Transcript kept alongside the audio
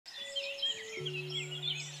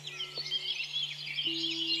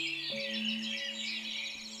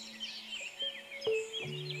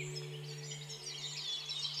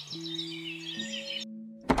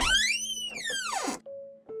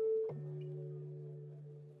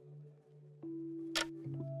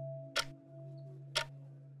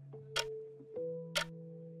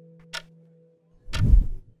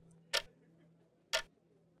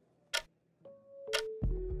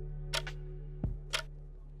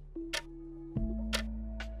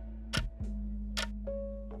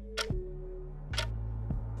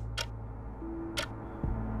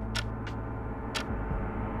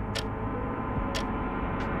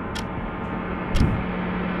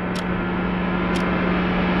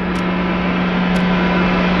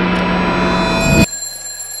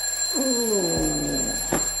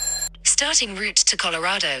Departing route to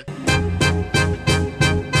Colorado.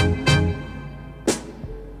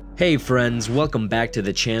 Hey friends, welcome back to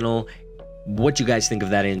the channel. What you guys think of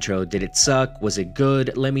that intro? Did it suck? Was it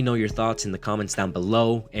good? Let me know your thoughts in the comments down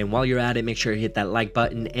below. And while you're at it, make sure to hit that like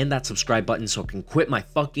button and that subscribe button so I can quit my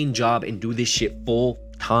fucking job and do this shit full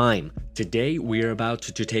time. Today, we are about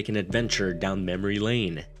to take an adventure down memory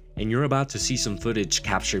lane. And you're about to see some footage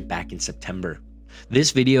captured back in September.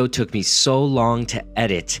 This video took me so long to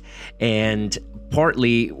edit, and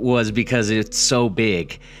partly was because it's so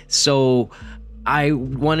big. So I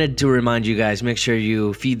wanted to remind you guys, make sure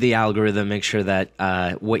you feed the algorithm, make sure that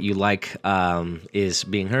what you like is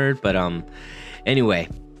being heard. But anyway,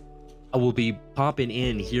 I will be popping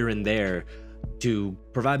in here and there to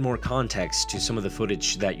provide more context to some of the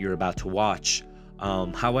footage that you're about to watch.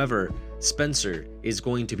 However, Spencer is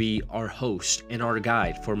going to be our host and our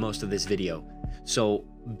guide for most of this video. So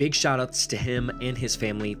big shout outs to him and his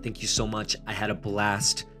family. Thank you so much. I had a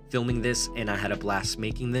blast filming this and I had a blast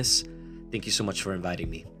making this. Thank you so much for inviting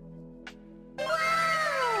me. We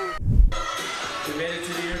made it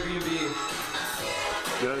to the Airbnb.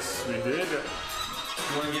 Yes, we did. You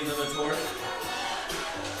want to give them a tour?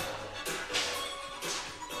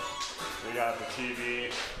 We got the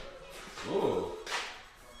TV. Ooh.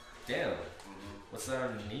 Damn. What's that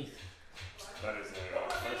underneath? That is a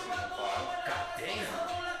PlayStation 5. God damn.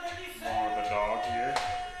 Along with the dog here.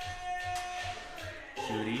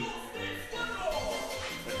 Cutie.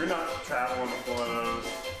 If you're not traveling with one of those,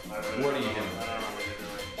 I really What are you don't doing? know. I don't know what you're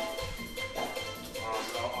doing.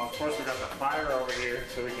 Of course, we got the fire over here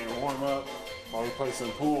so we can warm up while we play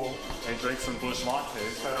some pool and drink some bush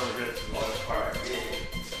lattes. That over here is the lowest part.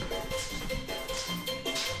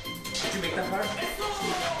 Did you make that part?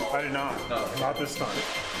 I did not. Oh. Not this time.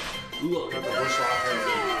 Look. Got the bush lattes.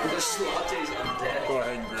 The lattes, I'm dead. Go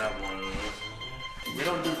ahead and grab one of those. We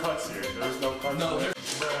don't do cuts here. There's no cuts. No, here.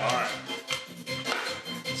 Alright.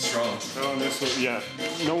 Strong. So this was, yeah.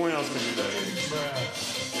 No one else can do that here.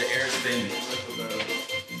 The air is thin.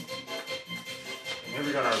 And here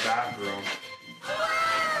we got our bathroom.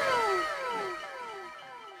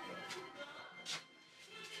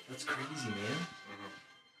 That's crazy, man.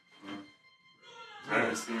 I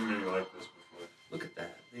haven't seen anything like this before. Look at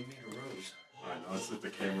that. They made a rose. I know, let's let the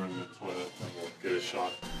camera in the toilet and we'll get a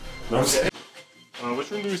shot. Okay. Which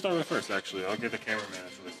room do we start with first, actually? I'll get the cameraman a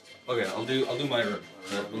choice. Okay, I'll do my room.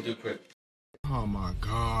 We'll do quick. Oh my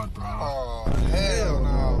god, bro. Oh, hell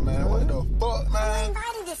no, man. What the fuck, man?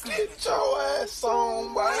 Get your ass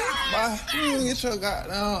on, boy. Bye. You can get your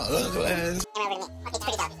goddamn ugly ass. It's pretty dope. Yeah, I'll take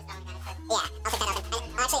that out.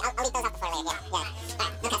 I'll leave those out before later. Yeah.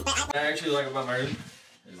 Okay. What I actually like about my room is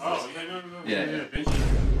Oh, no. Yeah.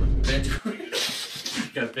 Benji.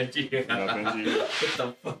 Got Benji here. Got Benji. What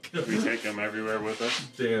the fuck? We take him everywhere with us.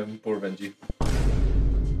 Damn, poor Benji.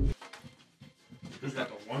 He's got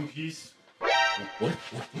the One Piece. What?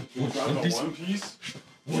 He's got the One Piece.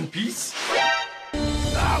 One Piece? The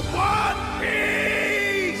One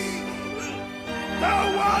Piece! The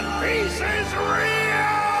One Piece is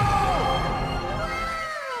real!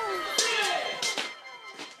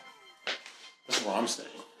 That's where I'm staying.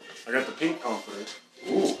 I got the pink comforter.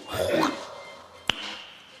 Ooh.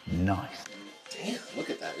 Nice. Damn, look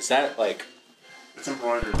at that. Is that like... It's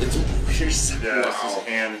embroidered. It's weird. Yeah, Wow. this is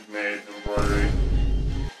handmade embroidery.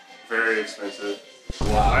 Very expensive.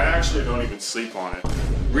 Wow. I actually don't even sleep on it.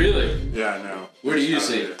 Really? Yeah, I know. Where do you It's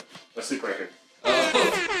sleep? I sleep right here.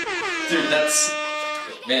 Oh. Dude, that's...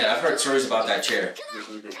 Man, I've heard stories about that chair. This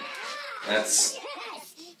is a good one. That's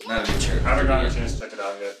not a good chair. I haven't gotten a chance to check it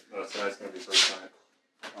out yet. Tonight's gonna be first time.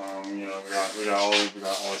 You know, we got all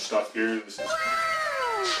our stuff here. This is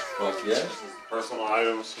Fuck yeah. personal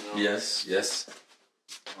items. You know. Yes.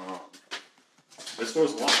 This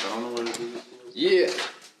door's locked. I don't know where to do this. Yeah.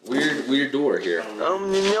 Weird door here.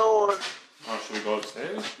 Oh, should we go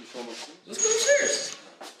upstairs? You show them upstairs? Let's go upstairs.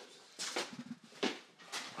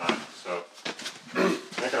 Alright, so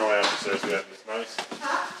making our way upstairs, we have this nice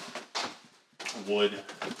wood.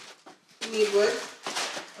 You need wood?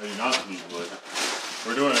 I do not need wood.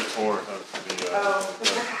 We're doing a tour of the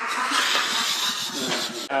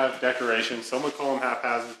have decorations. Some would call them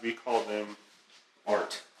haphazard. We call them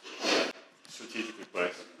Art. strategically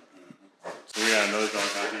placed. So we got another dog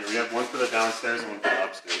out here. We have one for the downstairs and one for the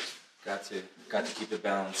upstairs. Got to keep it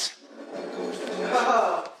balanced.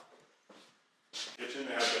 Oh. Kitchen,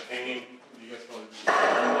 they have the hanging. You guys call it the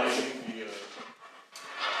bar lighting,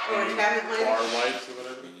 Or cabinet lighting? bar lights or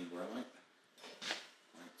whatever.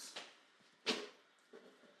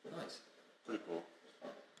 Nice. Pretty cool.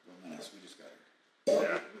 Nice, we just got it.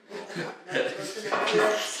 Yeah.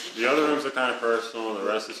 The other room are kind of personal. The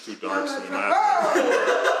rest is too dark, so we might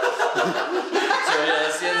So yeah,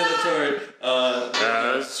 that's the end of the tour.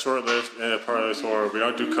 yeah, that's short-lived part of the tour. We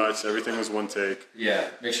don't do cuts. Everything was one take. Yeah,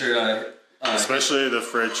 make sure. Especially the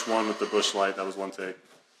fridge one with the bush light. That was one take.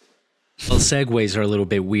 Well, segues are a little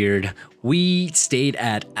bit weird. We stayed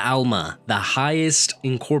at Alma, the highest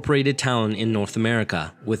incorporated town in North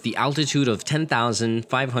America, with the altitude of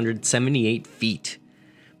 10,578 feet.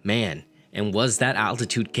 Man, and was that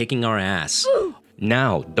altitude kicking our ass?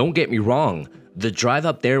 Now, don't get me wrong, the drive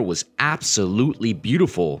up there was absolutely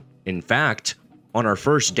beautiful. In fact, on our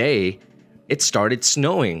first day, it started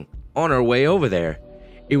snowing on our way over there.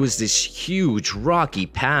 It was this huge rocky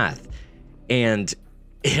path, and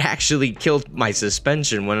it actually killed my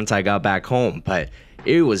suspension once I got back home, but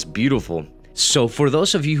it was beautiful. So for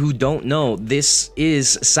those of you who don't know, this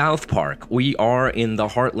is South Park. We are in the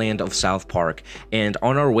heartland of South Park, and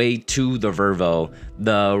on our way to the Vervo,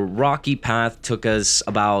 the rocky path took us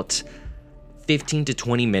about 15 to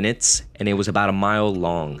 20 minutes, and it was about a mile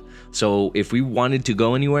long. So if we wanted to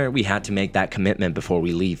go anywhere, we had to make that commitment before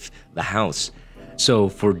we leave the house. So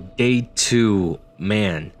for day 2,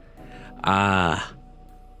 man,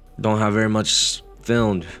 don't have very much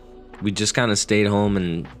filmed. We just kind of stayed home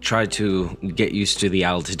and tried to get used to the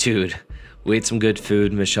altitude. We ate some good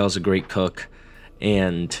food. Michelle's a great cook.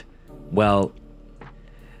 And, well,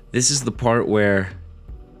 this is the part where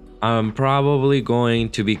I'm probably going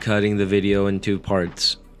to be cutting the video in 2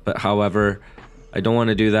 parts. But however, I don't want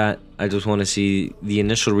to do that. I just want to see the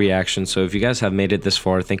initial reaction. So if you guys have made it this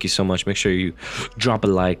far, thank you so much. Make sure you drop a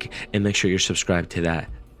like and make sure you're subscribed to that.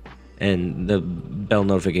 And the bell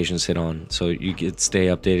notifications hit on so you can stay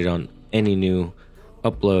updated on any new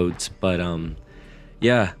uploads. But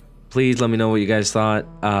yeah, please let me know what you guys thought.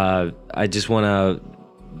 I just want to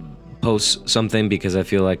post something because I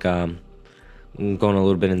feel like I'm going a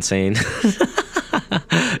little bit insane.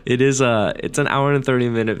 It's an hour and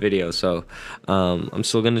 30-minute video, so I'm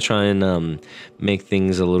still gonna try and make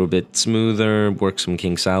things a little bit smoother, work some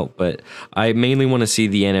kinks out, but I mainly want to see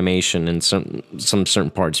the animation in some certain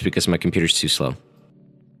parts because my computer's too slow.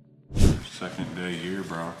 Second day here,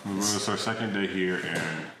 bro. It's our second day here,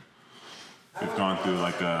 and we've gone through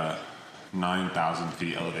like a 9,000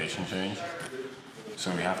 feet elevation change.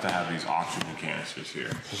 So we have to have these oxygen canisters here.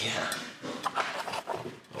 Yeah.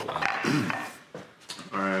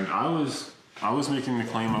 And I was making the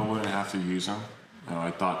claim I wouldn't have to use them. You know,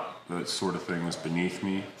 I thought that sort of thing was beneath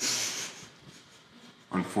me.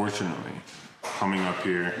 Unfortunately, coming up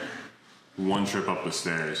here, one trip up the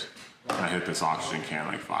stairs, I hit this oxygen can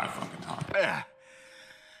like 5 fucking times.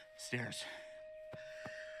 Stairs.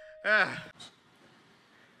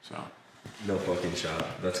 So. No fucking shot.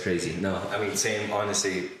 That's crazy. No, I mean, same,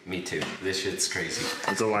 honestly, me too. This shit's crazy.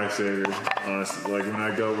 It's a lifesaver, honestly. Like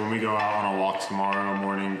when we go out on a walk tomorrow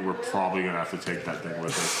morning, we're probably gonna have to take that thing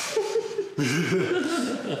with us.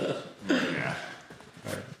 Yeah.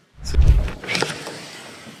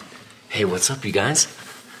 Hey, what's up, you guys?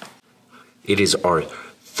 It is our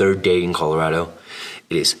 3rd day in Colorado.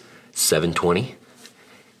 It is 7:20.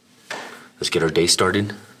 Let's get our day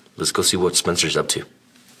started. Let's go see what Spencer's up to.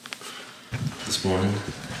 This morning,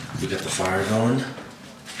 we got the fire going.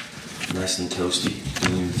 Nice and toasty. You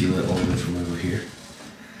can even feel it all the way from over here.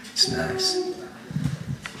 It's nice.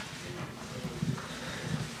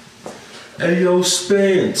 Hey, yo,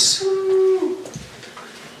 Spence.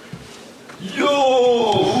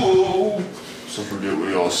 Yo! So forget what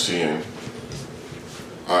y'all seeing.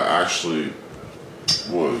 I actually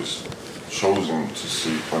was chosen to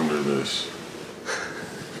sleep under this.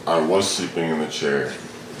 I was sleeping in the chair,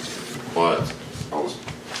 but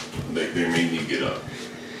they made me get up.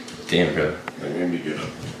 Damn, bro. They made me get up.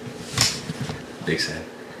 Big sad.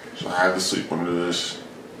 So I had to sleep under this.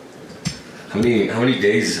 How many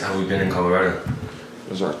days have we been in Colorado?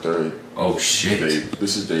 This is our 3rd. Oh shit.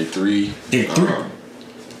 This is day 3. Day 3?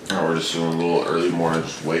 Now we're just doing a little early morning,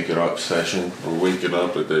 just wake it up session. We're waking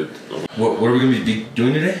up at the. What are we gonna be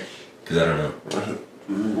doing today? Cause I don't know.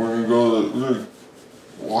 We're gonna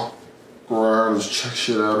walk around, just check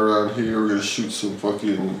shit out around here. We're gonna shoot some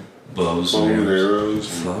fucking bows and arrows.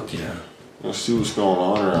 Fuck yeah. Let's see what's going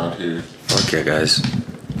on around here. Fuck yeah, guys.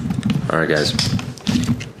 Alright, guys.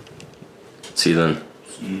 See you then.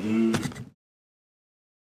 Mm-hmm.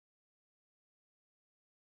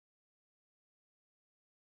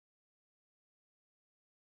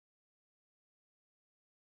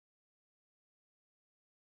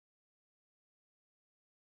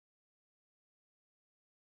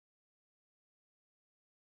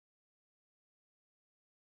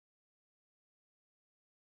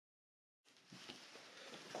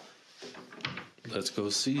 Let's go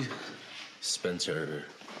see Spencer.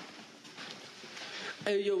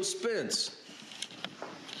 Hey, yo, Spence.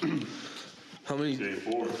 How many? Day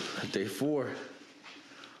 4. Day 4.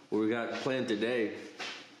 What we got planned today?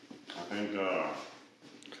 I think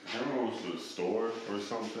everyone wants to the store or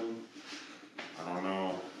something. I don't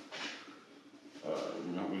know.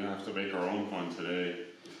 We have to make our own fun today.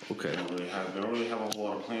 Okay. They don't really have a whole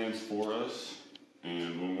lot of plans for us.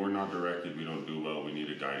 And when we're not directed, we don't do well. We need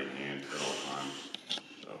a guiding hand at all times.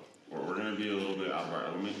 So we're going to be a little bit out of our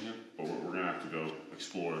element here, but we're going to have to go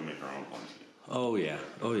explore and make our own fun. Oh, yeah.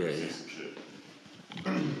 Oh, yeah, See yeah. some shit.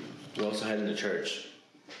 We're also heading to church.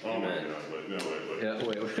 Oh my Amen. God! Wait. Yeah,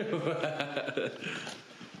 wait.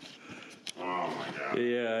 Oh my God!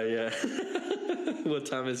 Yeah. What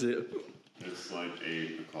time is it? It's like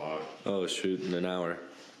 8 o'clock. Oh, shoot, in an hour.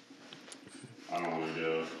 I don't want to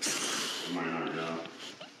go. I might not go.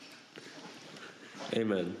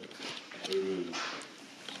 Amen.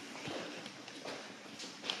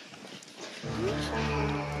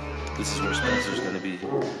 This is where Spencer's gonna be.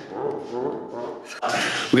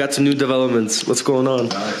 We got some new developments. What's going on?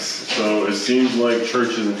 Nice. So it seems like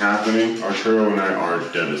church isn't happening. Arturo and I are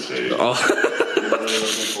devastated. Oh. We're really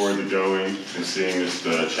looking forward to going and seeing this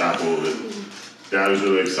chapel. Dad was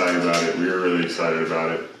really excited about it. We were really excited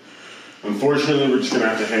about it. Unfortunately, we're just gonna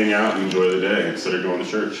have to hang out and enjoy the day instead of going to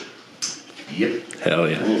church. Yep. Hell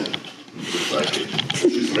yeah. Looks like it.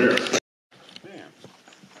 She's there. Damn.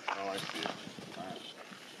 Oh, I see it. All right.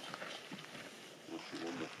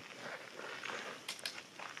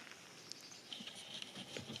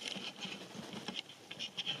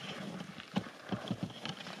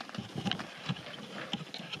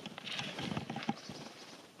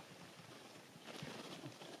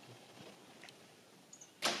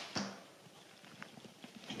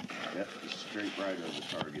 Yep, straight right over the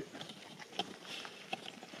target.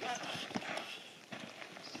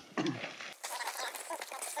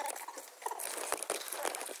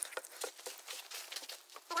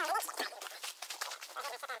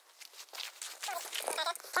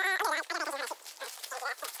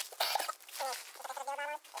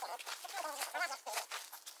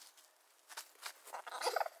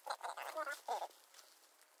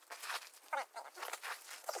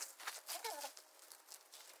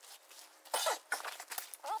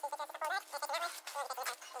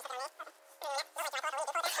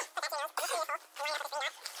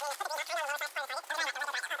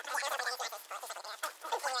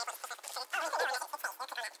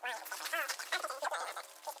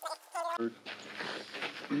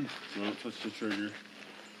 So don't touch the trigger.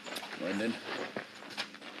 Landon.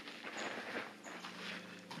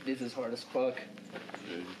 This is hard as fuck.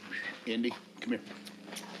 Okay. Andy, come here.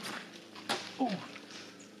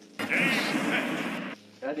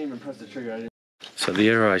 I didn't even press the trigger. So the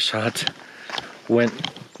arrow I shot went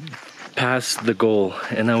past the goal,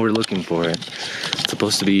 and now we're looking for it. It's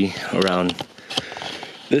supposed to be around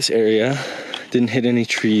this area. Didn't hit any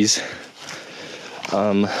trees.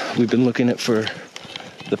 We've been looking at it for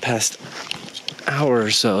the past hour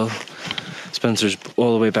or so. Spencer's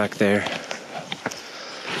all the way back there.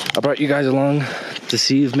 I brought you guys along to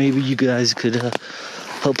see if maybe you guys could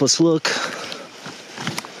help us look.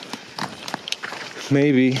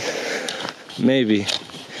 Maybe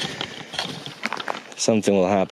something will happen.